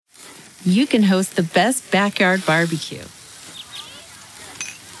you can host the best backyard barbecue.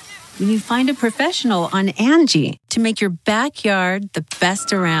 When you find a professional on Angie to make your backyard the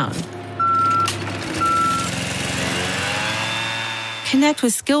best around. Connect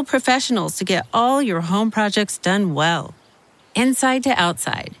with skilled professionals to get all your home projects done well. Inside to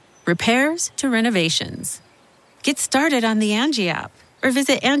outside, repairs to renovations. Get started on the Angie app or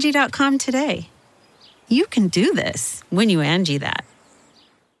visit Angie.com today. You can do this when you Angie that.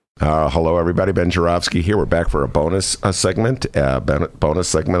 Hello, everybody. Ben Joravsky here. We're back for a bonus segment on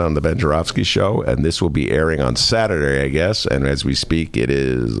the Ben Joravsky Show, and this will be airing on Saturday, I guess. And as we speak, it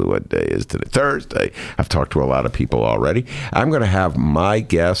is, what day is today? Thursday. I've talked to a lot of people already. I'm going to have my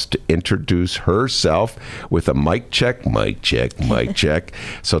guest introduce herself with a mic check.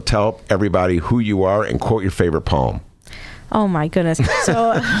 So tell everybody who you are and quote your favorite poem. Oh, my goodness.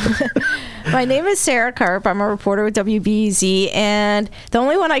 So my name is Sarah Karp. I'm a reporter with WBEZ, and the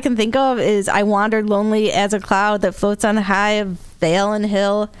only one I can think of is I wandered lonely as a cloud that floats on high of vale and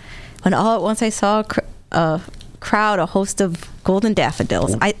hill, when all at once I saw a crowd, a host of golden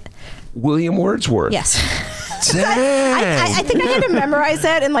daffodils. William Wordsworth. Yes. I think I had to memorize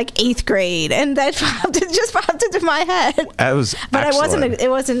that in like 8th grade, and that just popped into my head. That was but excellent. It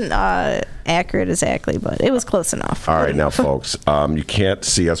wasn't accurate exactly, but it was close enough. All right, now, folks, you can't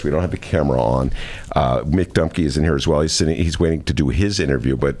see us. We don't have the camera on. Mick Dumke is in here as well. He's waiting to do his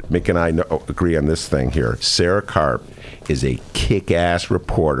interview, but Mick and I agree on this thing here. Sarah Karp is a kick-ass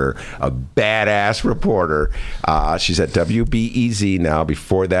reporter, a badass reporter. She's at WBEZ now.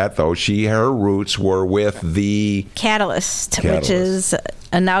 Before that, though, her roots were with the Catalyst, which is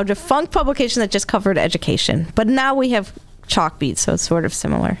a now defunct publication that just covered education. But now we have Chalk Beat, so it's sort of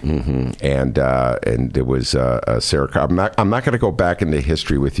similar. Mm-hmm. And it was Sarah Karp. I'm not going to go back into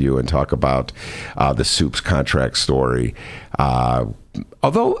history with you and talk about the Soups contract story.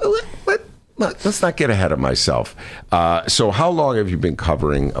 Although, let's not get ahead of myself. So how long have you been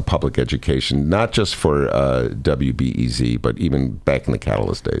covering public education, not just for WBEZ, but even back in the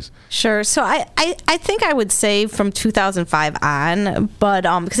Catalyst days? Sure. So I think I would say from 2005 on, but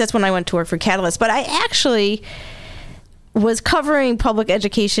because that's when I went to work for Catalyst. But I actually was covering public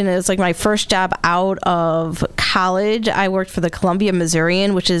education as like my first job out of college. I worked for the Columbia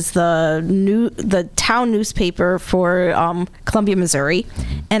Missourian, which is the town newspaper for Columbia, Missouri,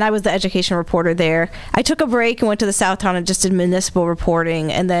 and I was the education reporter there. I took a break and went to the Southtown and just did municipal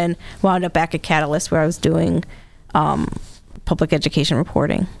reporting, and then wound up back at Catalyst where I was doing public education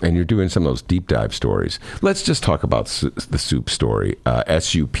reporting. And you're doing some of those deep dive stories. Let's just talk about the soup story.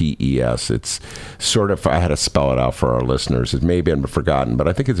 SUPES. It's sort of, I had to spell it out for our listeners. It may have been forgotten, but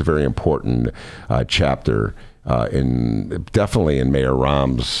I think it's a very important chapter definitely in Mayor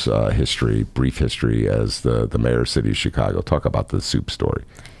Rahm's brief history as the mayor of the city of Chicago. Talk about the soup story.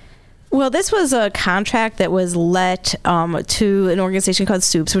 Well, this was a contract that was let to an organization called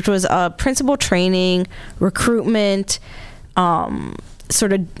Soups, which was a principal training, recruitment,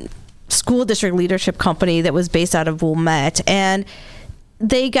 sort of school district leadership company that was based out of Wilmette. And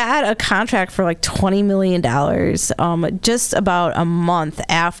they got a contract for like $20 million just about a month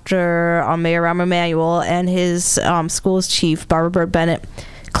after Mayor Rahm Emanuel and his schools chief, Barbara Byrd Bennett,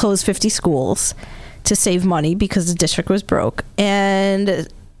 closed 50 schools to save money because the district was broke. And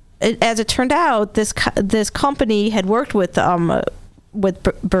as it turned out, this company had worked with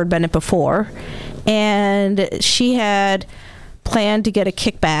Byrd Bennett before, and she had planned to get a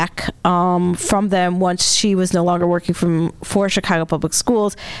kickback from them once she was no longer working for Chicago Public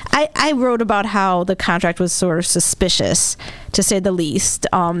Schools. I wrote about how the contract was sort of suspicious, to say the least.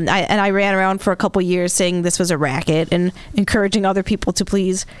 I ran around for a couple years saying this was a racket and encouraging other people to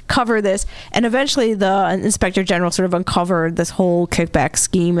please cover this. And eventually the Inspector General sort of uncovered this whole kickback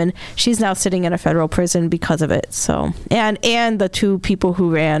scheme, and she's now sitting in a federal prison because of it. So, and the two people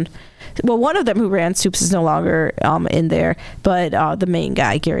who ran, well, one of them who ran Soups is no longer in there, but the main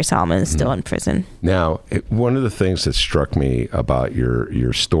guy, Gary Solomon, is still in prison. Now, one of the things that struck me about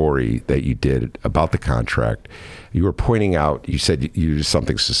your story that you did about the contract, you were pointing out, you said you did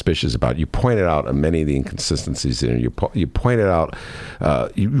something suspicious about it. You pointed out many of the inconsistencies in it. You pointed out,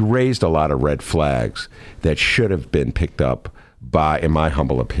 you raised a lot of red flags that should have been picked up by, in my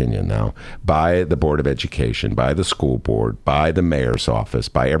humble opinion now, by the Board of Education, by the school board, by the mayor's office,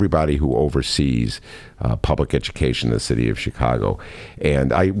 by everybody who oversees public education in the city of Chicago.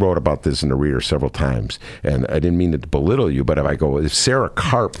 And I wrote about this in the Reader several times, and I didn't mean to belittle you, but if Sarah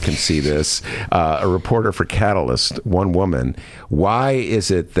Karp can see this, a reporter for Catalyst, one woman, why is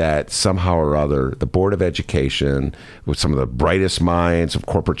it that somehow or other the Board of Education, with some of the brightest minds of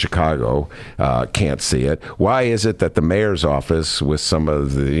corporate Chicago, can't see it? Why is it that the mayor's office office with some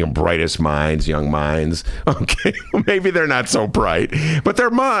of the brightest minds, young minds. Okay, maybe they're not so bright, but they're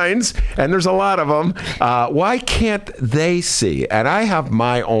minds, and there's a lot of them. Why can't they see? And I have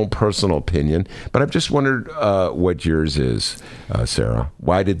my own personal opinion, but I've just wondered what yours is, Sarah.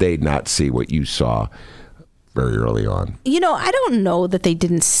 Why did they not see what you saw very early on? I don't know that they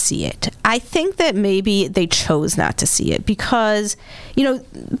didn't see it. I think that maybe they chose not to see it because,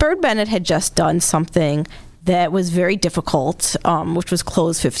 Bird Bennett had just done something that was very difficult, which was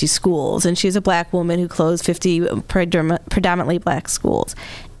close 50 schools. And she's a black woman who closed 50 predominantly black schools.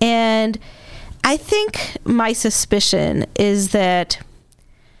 And I think my suspicion is that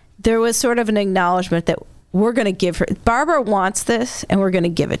there was sort of an acknowledgement that we're going to give her, Barbara wants this, and we're going to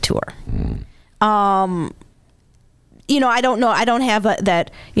give it to her. I don't know. I don't have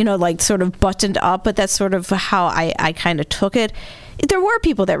that, sort of buttoned up, but that's sort of how I kind of took it. There were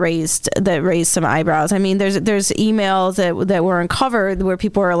people that raised some eyebrows. I mean, there's emails that were uncovered where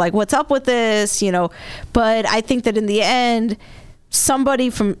people were like, "What's up with this?" But I think that in the end, somebody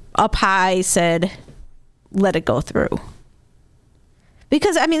from up high said, "Let it go through."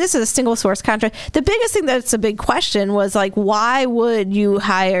 Because, this is a single source contract. The biggest thing that's a big question was, why would you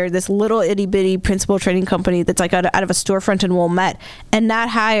hire this little itty bitty principal training company that's out of a storefront in Wilmette and not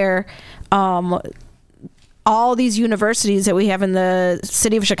hire all these universities that we have in the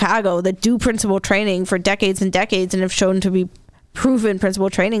city of Chicago that do principal training for decades and decades and have shown to be proven principal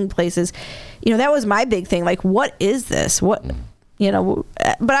training places? That was my big thing. What is this? What,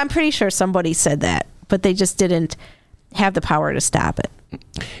 but I'm pretty sure somebody said that, but they just didn't have the power to stop it.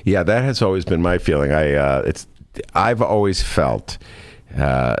 Yeah, that has always been my feeling. I've always felt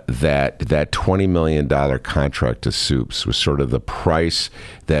that $20 million contract to Soups was sort of the price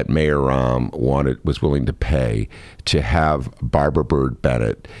that Mayor Rahm was willing to pay to have Barbara Bird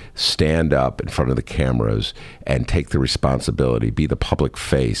Bennett stand up in front of the cameras and take the responsibility, be the public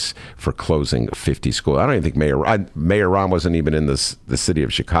face for closing 50 schools. I don't even think Mayor Rahm wasn't even in the city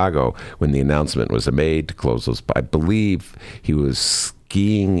of Chicago when the announcement was made to close those. I believe he was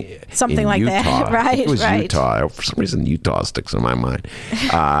skiing something in like Utah. that, right? It was right. Utah. For some reason, Utah sticks in my mind.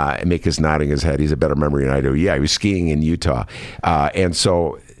 Mick is nodding his head. He's a better memory than I do. Yeah, he was skiing in Utah, and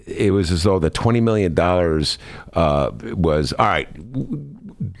so it was as though the $20 million was all right.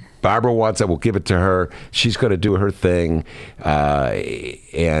 Barbara wants it. We'll give it to her. She's going to do her thing,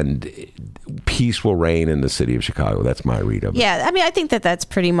 and peace will reign in the city of Chicago. That's my read of it. Yeah, I think that's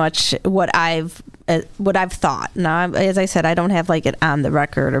pretty much what I've thought. Now, as I said, I don't have it on the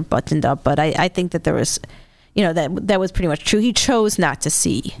record or buttoned up, but I think that there was, that was pretty much true. He chose not to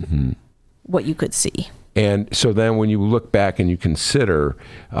see what you could see. And so then when you look back and you consider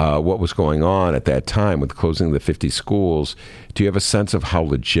what was going on at that time with closing the 50 schools, do you have a sense of how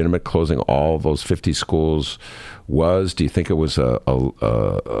legitimate closing all of those 50 schools was? Do you think it was an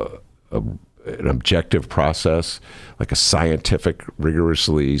objective process, like a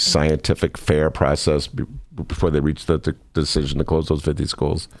rigorously scientific, fair process before they reached the decision to close those 50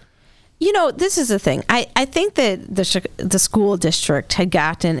 schools? This is the thing. I think that the school district had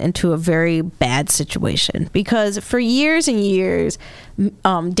gotten into a very bad situation because for years and years,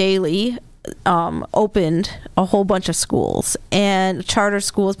 Daley opened a whole bunch of schools and charter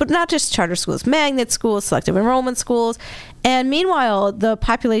schools, but not just charter schools, magnet schools, selective enrollment schools. And meanwhile, the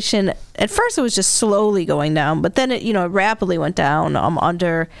population, at first it was just slowly going down, but then it rapidly went down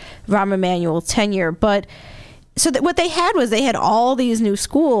under Rahm Emanuel's tenure. But so what they had was they had all these new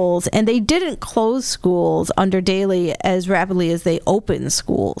schools, and they didn't close schools under Daley as rapidly as they opened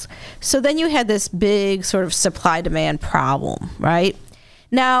schools. So then you had this big sort of supply-demand problem, right?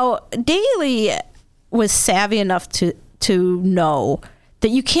 Now, Daley was savvy enough to know that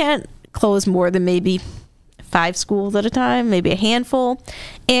you can't close more than maybe 5 schools at a time, maybe a handful.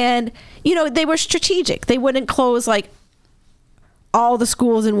 And, they were strategic. They wouldn't close all the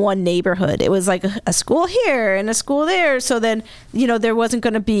schools in one neighborhood. It was like a school here and a school there. So then, there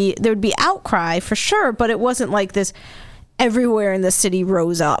would be outcry for sure, but it wasn't like this everywhere in the city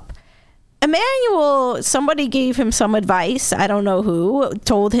rose up. Emanuel, somebody gave him some advice. I don't know who,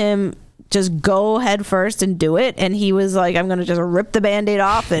 told him just go head first and do it. And he was like, I'm going to just rip the Band-Aid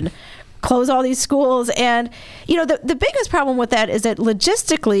off and close all these schools. And, the biggest problem with that is that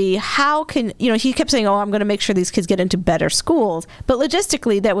logistically, how can, he kept saying, I'm going to make sure these kids get into better schools. But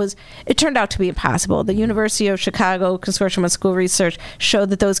logistically, it turned out to be impossible. The University of Chicago Consortium on School Research showed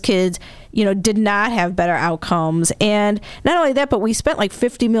that those kids, did not have better outcomes. And not only that, but we spent like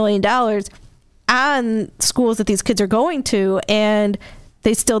 $50 million on schools that these kids are going to, and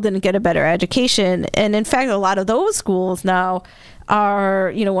they still didn't get a better education. And in fact, a lot of those schools now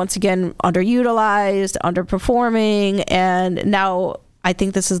are, once again, underutilized, underperforming. And now I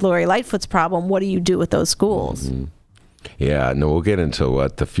think this is Lori Lightfoot's problem. What do you do with those schools? Mm-hmm. Yeah, no, we'll get into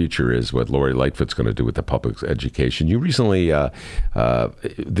what the future is, what Lori Lightfoot's going to do with the public education. You recently, talking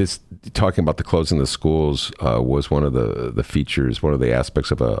about the closing of the schools was one of the features, one of the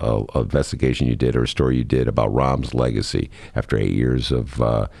aspects of a investigation you did, or a story you did about Rahm's legacy after 8 years of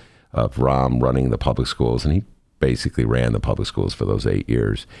Rahm running the public schools, and he basically ran the public schools for those 8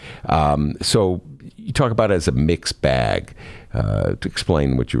 years. So you talk about it as a mixed bag. To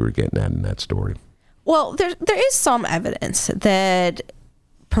explain what you were getting at in that story. Well, there is some evidence that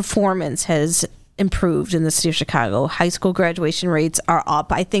performance has improved in the city of Chicago. High school graduation rates are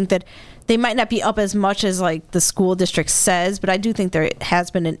up. I think that they might not be up as much as like the school district says, but I do think there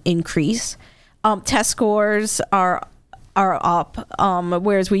has been an increase. Test scores are up,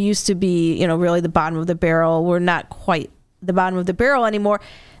 whereas we used to be, really the bottom of the barrel. We're not quite the bottom of the barrel anymore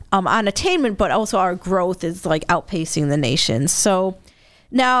on attainment, but also our growth is like outpacing the nation. So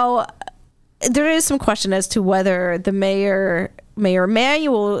now there is some question as to whether the Mayor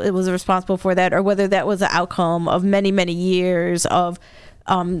Emanuel was responsible for that, or whether that was the outcome of many, many years of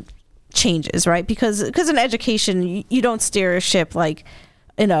changes, right? Because in education, you don't steer a ship like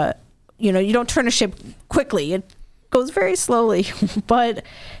you don't turn a ship quickly. It goes very slowly. But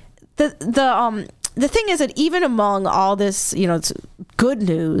the thing is that even among all this, it's good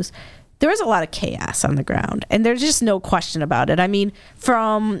news, there is a lot of chaos on the ground, and there's just no question about it. I mean,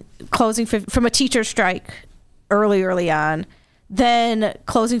 from a teacher strike early on, then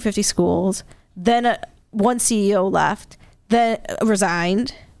closing 50 schools, then one CEO left, then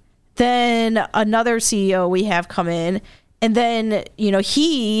resigned, then another CEO we have come in, and then,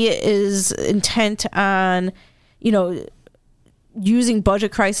 he is intent on, using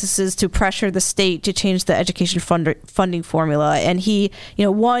budget crises to pressure the state to change the education funding formula. And he,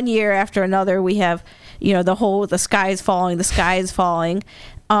 1 year after another, we have, the sky is falling.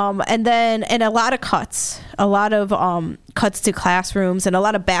 And a lot of cuts to classrooms, and a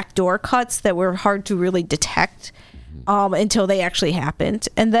lot of backdoor cuts that were hard to really detect until they actually happened.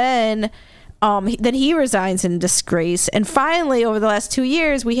 And then he resigns in disgrace. And finally, over the last 2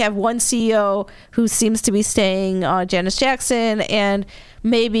 years, we have one CEO who seems to be staying, Janice Jackson, and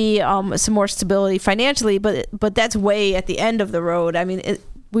maybe some more stability financially. But that's way at the end of the road. I mean,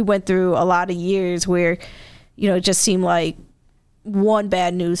 we went through a lot of years where, it just seemed like one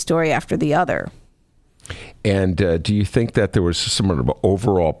bad news story after the other. And do you think that there was some sort of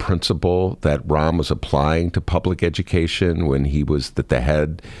overall principle that Rahm was applying to public education when he was at the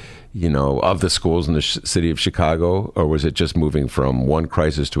head, of the schools in the city of Chicago? Or was it just moving from one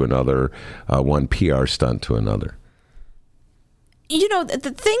crisis to another, one PR stunt to another?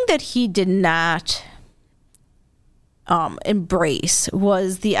 The thing that he did not embrace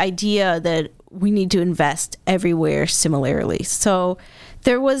was the idea that we need to invest everywhere similarly. So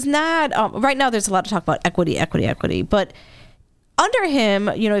there was not, right now there's a lot of talk about equity, but under him,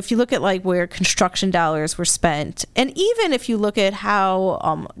 if you look at like where construction dollars were spent, and even if you look at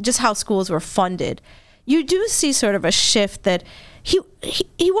how just how schools were funded, you do see sort of a shift that he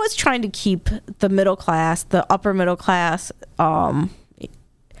was trying to keep the middle class, the upper middle class,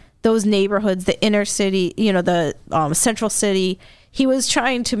 those neighborhoods, the inner city, the central city. He was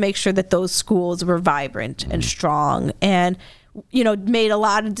trying to make sure that those schools were vibrant and strong, and made a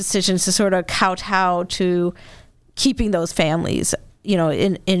lot of decisions to sort of kowtow to keeping those families,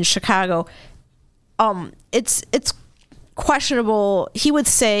 in Chicago. It's questionable. He would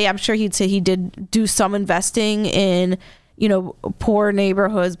say, I'm sure he'd say he did do some investing in, poor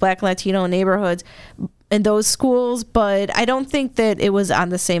neighborhoods, Black Latino neighborhoods in those schools, but I don't think that it was on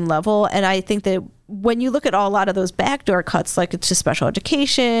the same level. And I think that when you look at a lot of those backdoor cuts, like it's just special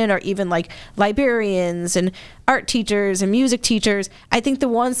education, or even like librarians and art teachers and music teachers, I think the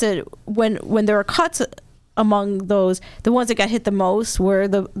ones that when there are cuts among those, the ones that got hit the most were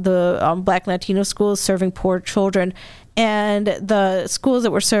the Black Latino schools serving poor children, and the schools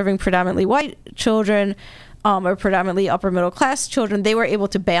that were serving predominantly white children, or predominantly upper middle class children. They were able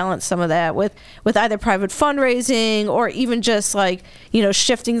to balance some of that with either private fundraising, or even just like,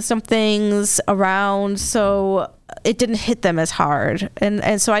 shifting some things around so it didn't hit them as hard.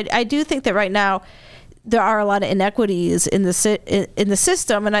 And so I do think that right now there are a lot of inequities in the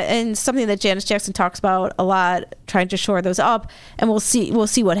system, and something that Janice Jackson talks about a lot, trying to shore those up. And we'll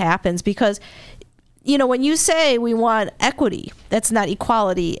see what happens, because when you say we want equity, that's not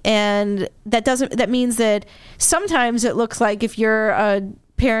equality, and that means that sometimes it looks like if you're a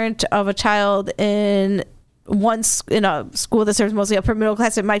parent of a child in a school that serves mostly upper middle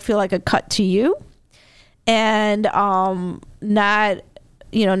class, it might feel like a cut to you. and not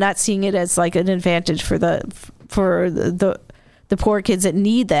seeing it as like an advantage for the poor kids that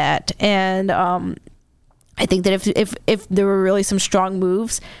need that. And I think that if there were really some strong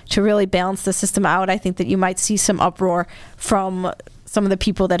moves to really balance the system out, I think that you might see some uproar from some of the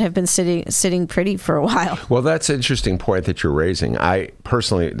people that have been sitting pretty for a while. Well, that's an interesting point that you're raising. I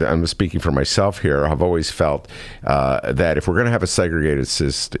personally, I'm speaking for myself here, I've always felt that if we're going to have a segregated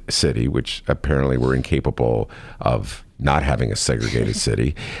city, which apparently we're incapable of not having a segregated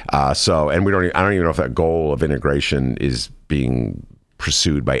city, and I don't even know if that goal of integration is being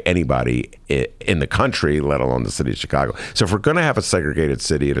pursued by anybody in the country, let alone the city of Chicago. So if we're going to have a segregated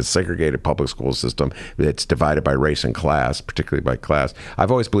city and a segregated public school system that's divided by race and class, particularly by class,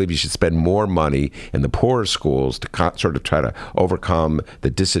 I've always believed you should spend more money in the poorer schools to sort of try to overcome the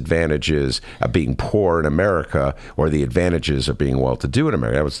disadvantages of being poor in America or the advantages of being well-to-do in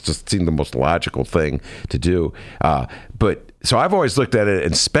America. That was just seemed the most logical thing to do. So I've always looked at it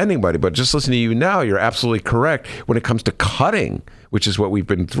and spending money, but just listening to you now, you're absolutely correct. When it comes to cutting, which is what we've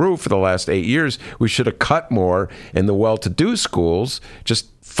been through for the last 8 years, we should have cut more in the well-to-do schools, just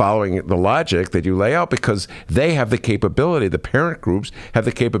following the logic that you lay out, because they have the capability, the parent groups have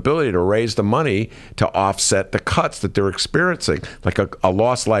the capability to raise the money to offset the cuts that they're experiencing. Like a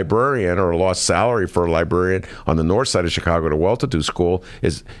lost librarian or a lost salary for a librarian on the north side of Chicago at a well-to-do school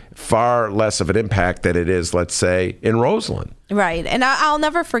is far less of an impact than it is, let's say, in Roseland. Right. And I'll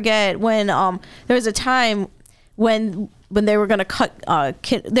never forget when there was a time when they were going to cut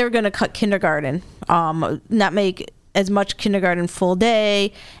kindergarten, not make as much kindergarten full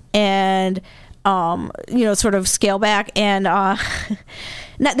day, and sort of scale back. And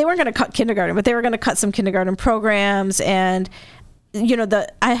they weren't going to cut kindergarten, but they were going to cut some kindergarten programs. And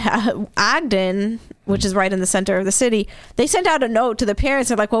Ogden, which is right in the center of the city, they sent out a note to the parents.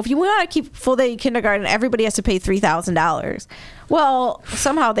 They're like, well, if you want to keep full day kindergarten, everybody has to pay $3,000. Well,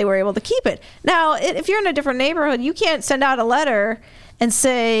 somehow they were able to keep it. Now, if you're in a different neighborhood, you can't send out a letter and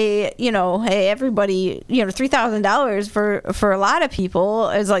say, hey, everybody, $3,000 for a lot of people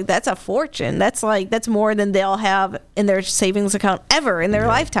is like, that's a fortune. That's more than they'll have in their savings account ever in their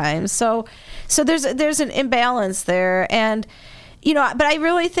lifetime. So there's an imbalance there. And but I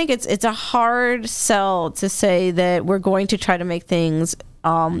really think it's a hard sell to say that we're going to try to make things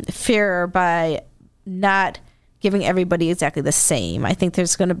fairer by not giving everybody exactly the same. I think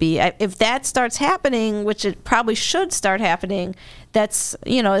there's going to be, if that starts happening, which it probably should start happening, that's,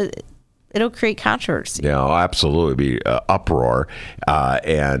 it'll create controversy. Yeah, absolutely, be uproar,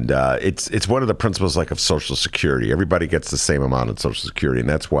 and it's one of the principles of Social Security. Everybody gets the same amount of Social Security, and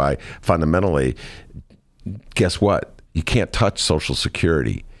that's why fundamentally, guess what? You can't touch Social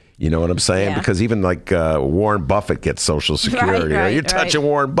Security. You know what I'm saying? Yeah. Because even Warren Buffett gets Social Security. Right, You're touching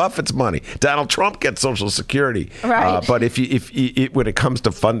Warren Buffett's money. Donald Trump gets Social Security. Right. But when it comes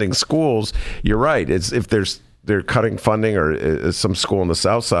to funding schools, you're right. They're cutting funding, or some school on the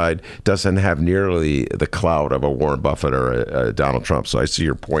South Side doesn't have nearly the clout of a Warren Buffett or a Donald Trump. So I see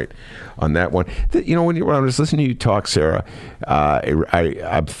your point on that one. When I was listening to you talk, Sarah,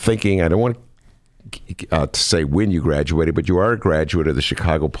 I'm thinking, I don't want to say when you graduated, but you are a graduate of the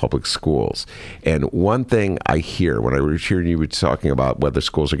Chicago Public Schools. And one thing I hear when I was hearing you talking about whether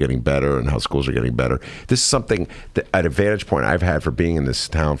schools are getting better and how schools are getting better, this is something that, at a vantage point I've had for being in this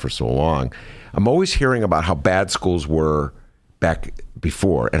town for so long. I'm always hearing about how bad schools were back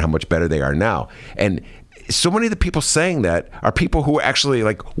before and how much better they are now. And so many of the people saying that are people who actually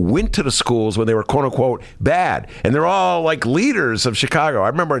went to the schools when they were quote unquote bad, and they're all leaders of Chicago. I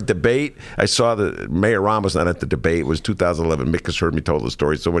remember a debate. I saw that Mayor Rahm was not at the debate. It was 2011. Mick has heard me tell the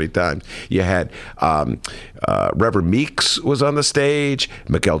story so many times. You had Reverend Meeks was on the stage.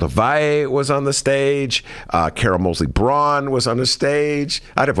 Miguel DeValle was on the stage. Carol Mosley Braun was on the stage.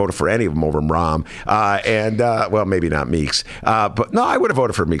 I'd have voted for any of them over Rahm. Well, maybe not Meeks, but no, I would have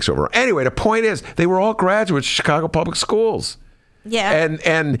voted for Meeks over. Anyway, the point is, they were all graduates of Chicago Public Schools. Yeah.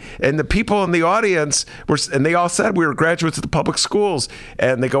 And the people in the audience and they all said we were graduates of the public schools.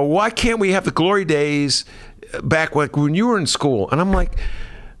 And they go, why can't we have the glory days back when you were in school? And I'm like,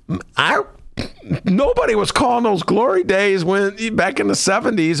 nobody was calling those glory days back in the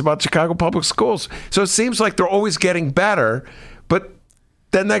 70s about Chicago Public Schools. So it seems like they're always getting better, but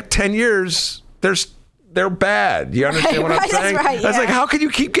then 10 years, they're bad. You understand what I'm saying? That's right, yeah. I was like, how can you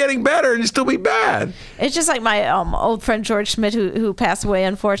keep getting better and still be bad? It's just like my old friend George Schmidt, who passed away,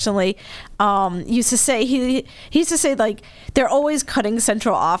 unfortunately, used to say, he used to say, like, they're always cutting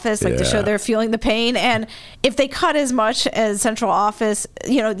central office, like, to show they're feeling the pain. And if they cut as much as central office,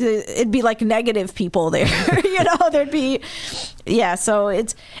 you know, it'd be like negative people there. You know, there'd be, so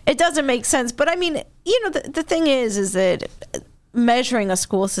it doesn't make sense. But I mean, you know, the thing is that measuring a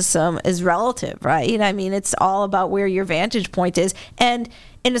school system is relative, right? I mean, it's all about where your vantage point is. And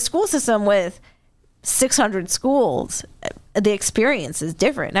in a school system with 600 schools, the experience is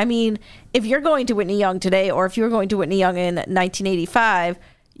different. I mean, if you're going to Whitney Young today, or if you were going to Whitney Young in 1985,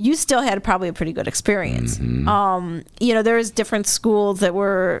 you still had probably a pretty good experience. Mm-hmm. You know, there's different schools that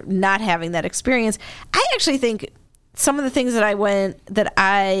were not having that experience. I actually think some of the things that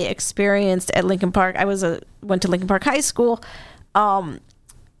I experienced at Lincoln Park, went to Lincoln Park High School,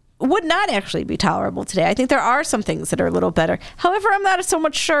 would not actually be tolerable today. I think there are some things that are a little better. However, I'm not so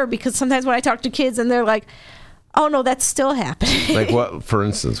much sure, because sometimes when I talk to kids and they're like, oh no, that's still happening. Like what, for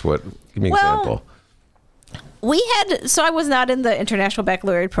instance, give me an example. So I was not in the International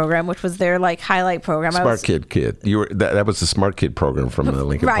Baccalaureate program, which was their like highlight program. Smart Kid. You were that was the Smart Kid program from the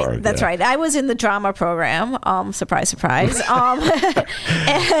Lincoln Park. Right, that's right. I was in the drama program. Surprise, surprise.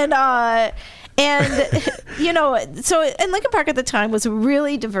 And you know, so in Lincoln Park at the time was a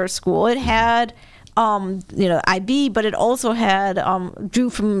really diverse school. It had you know, IB, but it also had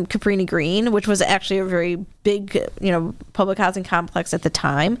drew from Cabrini Green, which was actually a very big, you know, public housing complex at the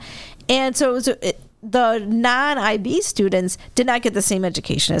time. And so it was the non-IB students did not get the same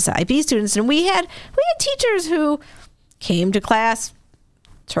education as the IB students. And we had teachers who came to class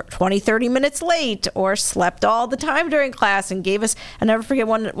 20, 30 minutes late, or slept all the time during class, and gave us, I'll never forget,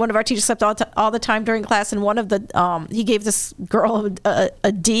 one of our teachers slept all the time during class, and one of the, he gave this girl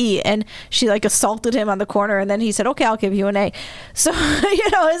a D, and she like assaulted him on the corner, and then he said, okay, I'll give you an A. So, you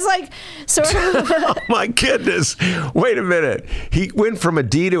know, it's like sort of. Oh my goodness. Wait a minute. He went from a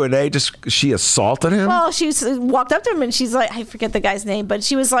D to an A, she assaulted him? Well, she walked up to him and she's like, I forget the guy's name, but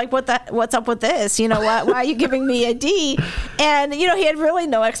she was like, what's up with this? You know, why are you giving me a D? And, you know, he had really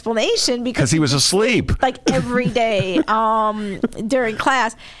no explanation, because he was asleep like every day during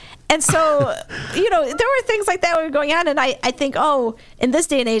class. And so, you know, there were things like that were going on. And I think, in this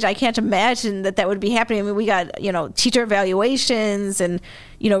day and age, I can't imagine that would be happening. I mean, we got, you know, teacher evaluations and,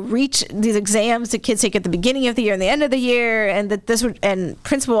 you know, reach these exams that kids take at the beginning of the year and the end of the year, and that and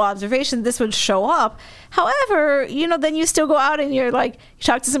principal observation, this would show up. However, you know, then you still go out and you're like, you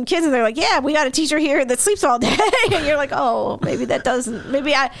talk to some kids and they're like, yeah, we got a teacher here that sleeps all day. And you're like, oh, maybe that doesn't,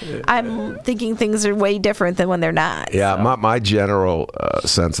 maybe I'm thinking things are way different than when they're not. Yeah, so. my general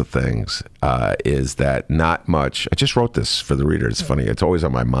sense of things is that not much, I just wrote this for the reader, it's funny, it's always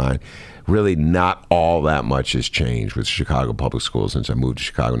on my mind. Really not all that much has changed with Chicago Public Schools since I moved to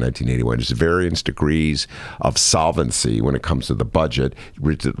Chicago in 1981. There's various degrees of solvency when it comes to the budget,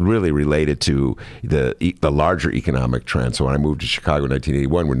 really related to the larger economic trend. So when I moved to Chicago in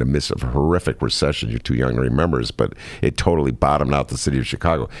 1981, we're in the midst of a horrific recession. You're too young to remember this, but it totally bottomed out the city of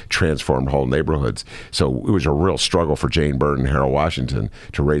Chicago, transformed whole neighborhoods. So it was a real struggle for Jane Byrd and Harold Washington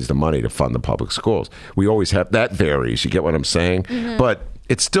to raise the money to fund the public schools. We always have, that varies, you get what I'm saying? Mm-hmm. But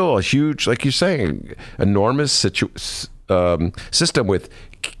it's still a huge, like you're saying, enormous system with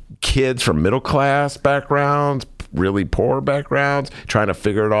kids from middle class backgrounds, really poor backgrounds, trying to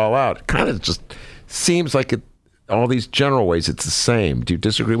figure it all out. It kind of just seems like all these general ways it's the same. Do you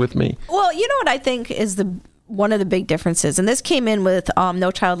disagree with me? Well, you know what I think is one of the big differences, and this came in with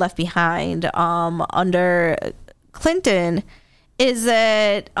No Child Left Behind under Clinton, is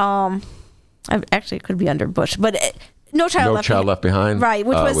that actually it could be under Bush, but. No Child Left Behind. Right,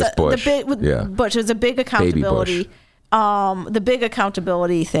 which was Bush. Bush was a big accountability. The big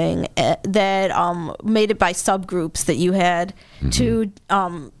accountability thing that made it by subgroups that you had to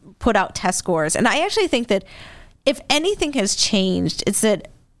put out test scores. And I actually think that if anything has changed, it's that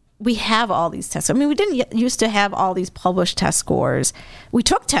we have all these tests. I mean, we didn't used to have all these published test scores. We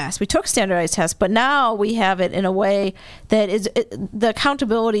took tests, we took standardized tests, but now we have it in a way that the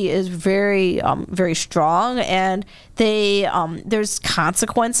accountability is very, very strong, and there's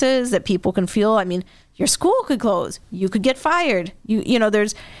consequences that people can feel. I mean, your school could close, you could get fired. You know,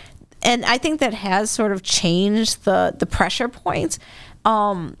 and I think that has sort of changed the pressure points.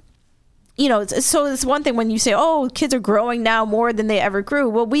 You know, so it's one thing when you say, oh, kids are growing now more than they ever grew.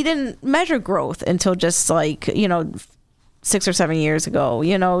 Well, we didn't measure growth until just like, you know, 6 or 7 years ago.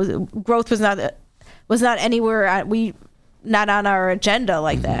 You know, growth was not anywhere, not on our agenda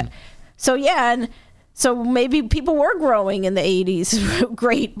like that. So, yeah. And So maybe people were growing in the 80s.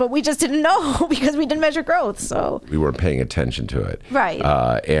 Great. But we just didn't know because we didn't measure growth. So we weren't paying attention to it. Right.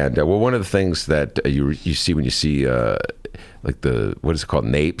 Well, one of the things that you see when you see like what is it called,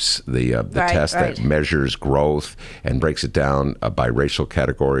 NAEPS, the test that measures growth and breaks it down by racial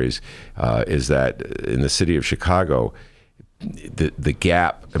categories, is that in the city of Chicago, the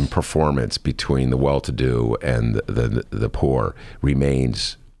gap in performance between the well-to-do and the poor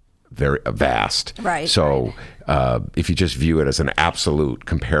remains very vast. Right. So if you just view it as an absolute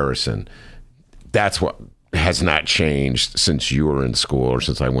comparison, that's what has not changed since you were in school or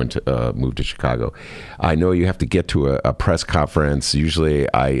since I moved to Chicago. I know you have to get to a press conference.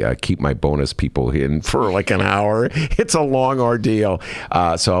 Usually I keep my bonus people in for like an hour. It's a long ordeal.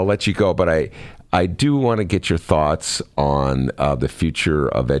 So I'll let you go. But I do want to get your thoughts on the future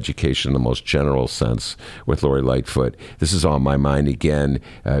of education in the most general sense with Lori Lightfoot. This is on my mind again.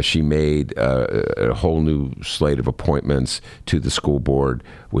 She made a whole new slate of appointments to the school board,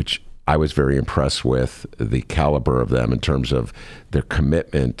 which I was very impressed with the caliber of them in terms of their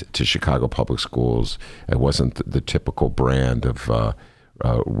commitment to Chicago public schools. It wasn't the typical brand of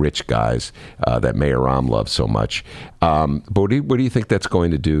rich guys that Mayor Rahm loves so much. But what do you think that's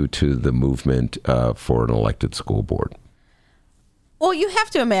going to do to the movement for an elected school board? Well, you have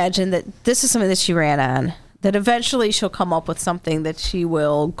to imagine that this is something that she ran on, that eventually she'll come up with something that she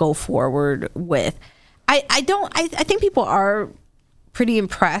will go forward with. I think people are pretty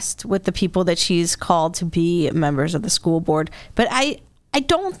impressed with the people that she's called to be members of the school board, but I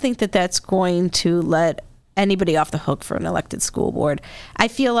don't think that that's going to let anybody off the hook for an elected school board. I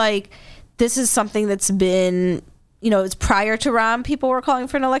feel like this is something that's been, it's prior to Rahm, people were calling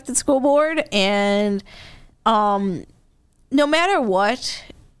for an elected school board, and no matter what,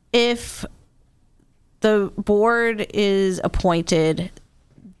 if the board is appointed,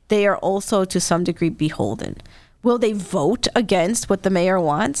 they are also to some degree beholden. Will they vote against what the mayor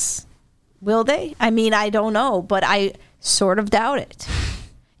wants? Will they? I mean, I don't know, but I sort of doubt it.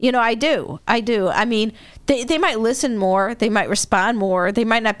 I do. I mean, they might listen more. They might respond more. They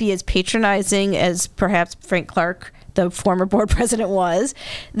might not be as patronizing as perhaps Frank Clark, the former board president, was.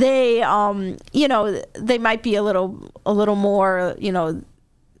 They, they might be a little more,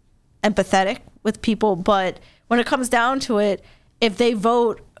 empathetic with people. But when it comes down to it, if they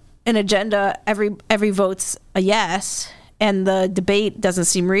vote an agenda, every vote's a yes, and the debate doesn't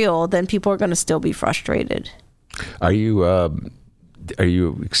seem real, then people are going to still be frustrated. Are you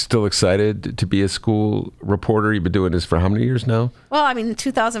still excited to be a school reporter? You've been doing this for how many years now? Well, I mean,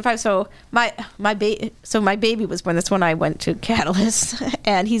 2005. So my baby was born. That's when I went to Catalyst,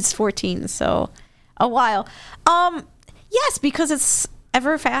 and he's 14. So a while. Yes, because it's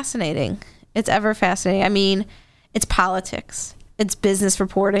ever fascinating. It's ever fascinating. I mean, it's politics. It's business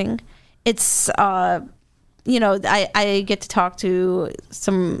reporting. It's, I get to talk to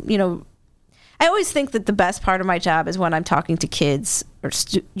some, I always think that the best part of my job is when I'm talking to kids or,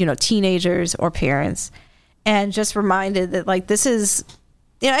 teenagers or parents, and just reminded that, like, this is,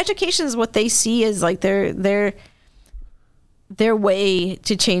 education is what they see as like their way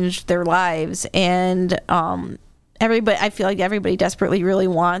to change their lives. And I feel like everybody desperately really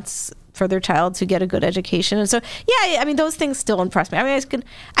wants for their child to get a good education. And so, yeah, I mean, those things still impress me. I mean,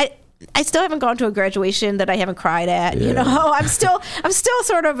 I still haven't gone to a graduation that I haven't cried at. Yeah. I'm still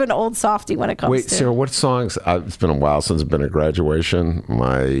sort of an old softie when it comes to. Wait, Sarah, what songs? It's been a while since I've been at graduation.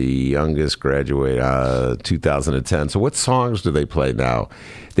 My youngest graduated 2010. So what songs do they play now?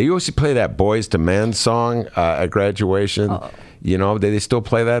 They used to play that Boys to Men song at graduation. Oh. Do they still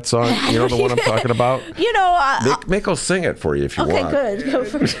play that song? You know the one I'm talking about? Mick will sing it for you if you want. Okay,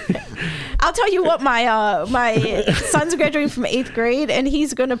 good. I'll tell you what, my son's graduating from 8th grade, and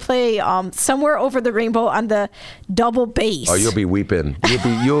he's going to play Somewhere Over the Rainbow on the double bass. Oh, you'll be weeping.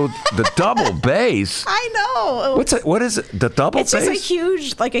 The double bass? I know. What is it? The double bass? It's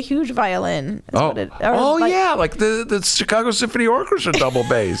just a huge violin. Like the Chicago Symphony Orchestra double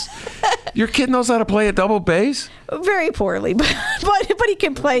bass. Your kid knows how to play a double bass? Very poorly, but he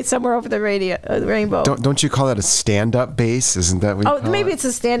can play Somewhere Over the Rainbow. Don't you call that a stand-up bass? Isn't that what you call maybe it? It's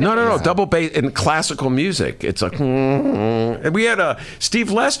a stand-up. No. Double bass in classical music. It's like, and we had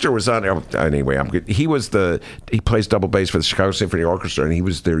Steve Lester was on. Anyway, he plays double bass for the Chicago Symphony Orchestra, and he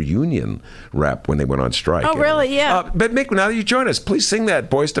was their union rep when they went on strike. Oh, really? Yeah. But Mick, now that you join us, please sing that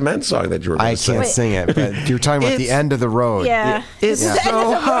Boys to Men song that you were going to sing. I can't sing it, but you're talking about the end of the road. Yeah. It's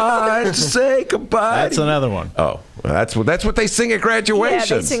so hard to say goodbye. That's another one. Oh. Well, that's what they sing at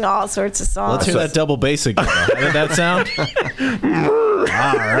graduation. Yeah, they sing all sorts of songs. Let's hear that double bass again. How did that sound?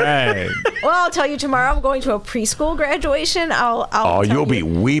 All right. Well, I'll tell you tomorrow. I'm going to a preschool graduation. I'll you'll be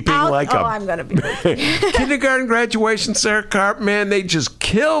weeping I'm going to be weeping. Kindergarten graduation, Sarah Karp, man, they just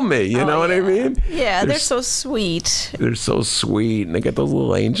kill me. You know what I mean? Yeah, they're so sweet. They're so sweet, and they got those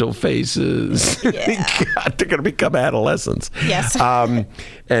little angel faces. Yeah. God, they're going to become adolescents. Yes.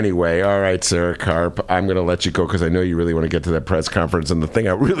 Anyway, all right, Sarah Karp, I'm going to let you go because I know you really want to get to that press conference. And the thing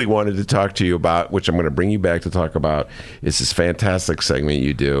I really wanted to talk to you about, which I'm going to bring you back to talk about, is this fantastic segment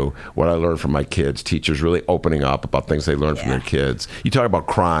you do, What I Learned from My Kids. Teachers really opening up about things they learned from their kids. You talk about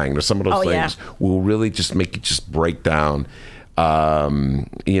crying. There's some of those things will really just make you just break down, And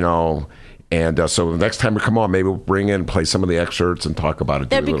so the next time we come on, maybe we'll bring in, play some of the excerpts and talk about it.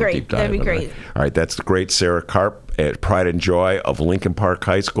 That'd be great. That'd be great. All right, that's the great Sarah Karp at Pride and Joy of Lincoln Park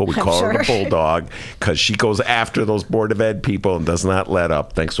High School. We call her the Bulldog because she goes after those Board of Ed people and does not let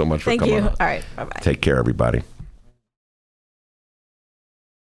up. Thanks so much for coming on. Thank you. All right, bye-bye. Take care, everybody.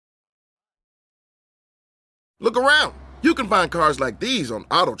 Look around. You can find cars like these on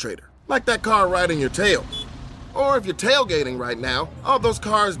AutoTrader, like that car riding your tail. Or if you're tailgating right now, all those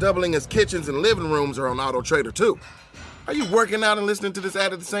cars doubling as kitchens and living rooms are on AutoTrader too. Are you working out and listening to this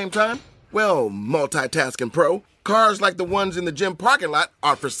ad at the same time? Well, multitasking pro, cars like the ones in the gym parking lot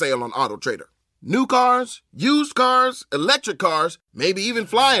are for sale on AutoTrader. New cars, used cars, electric cars, maybe even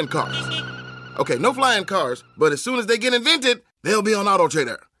flying cars. Okay, no flying cars, but as soon as they get invented, they'll be on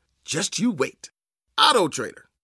AutoTrader. Just you wait. AutoTrader.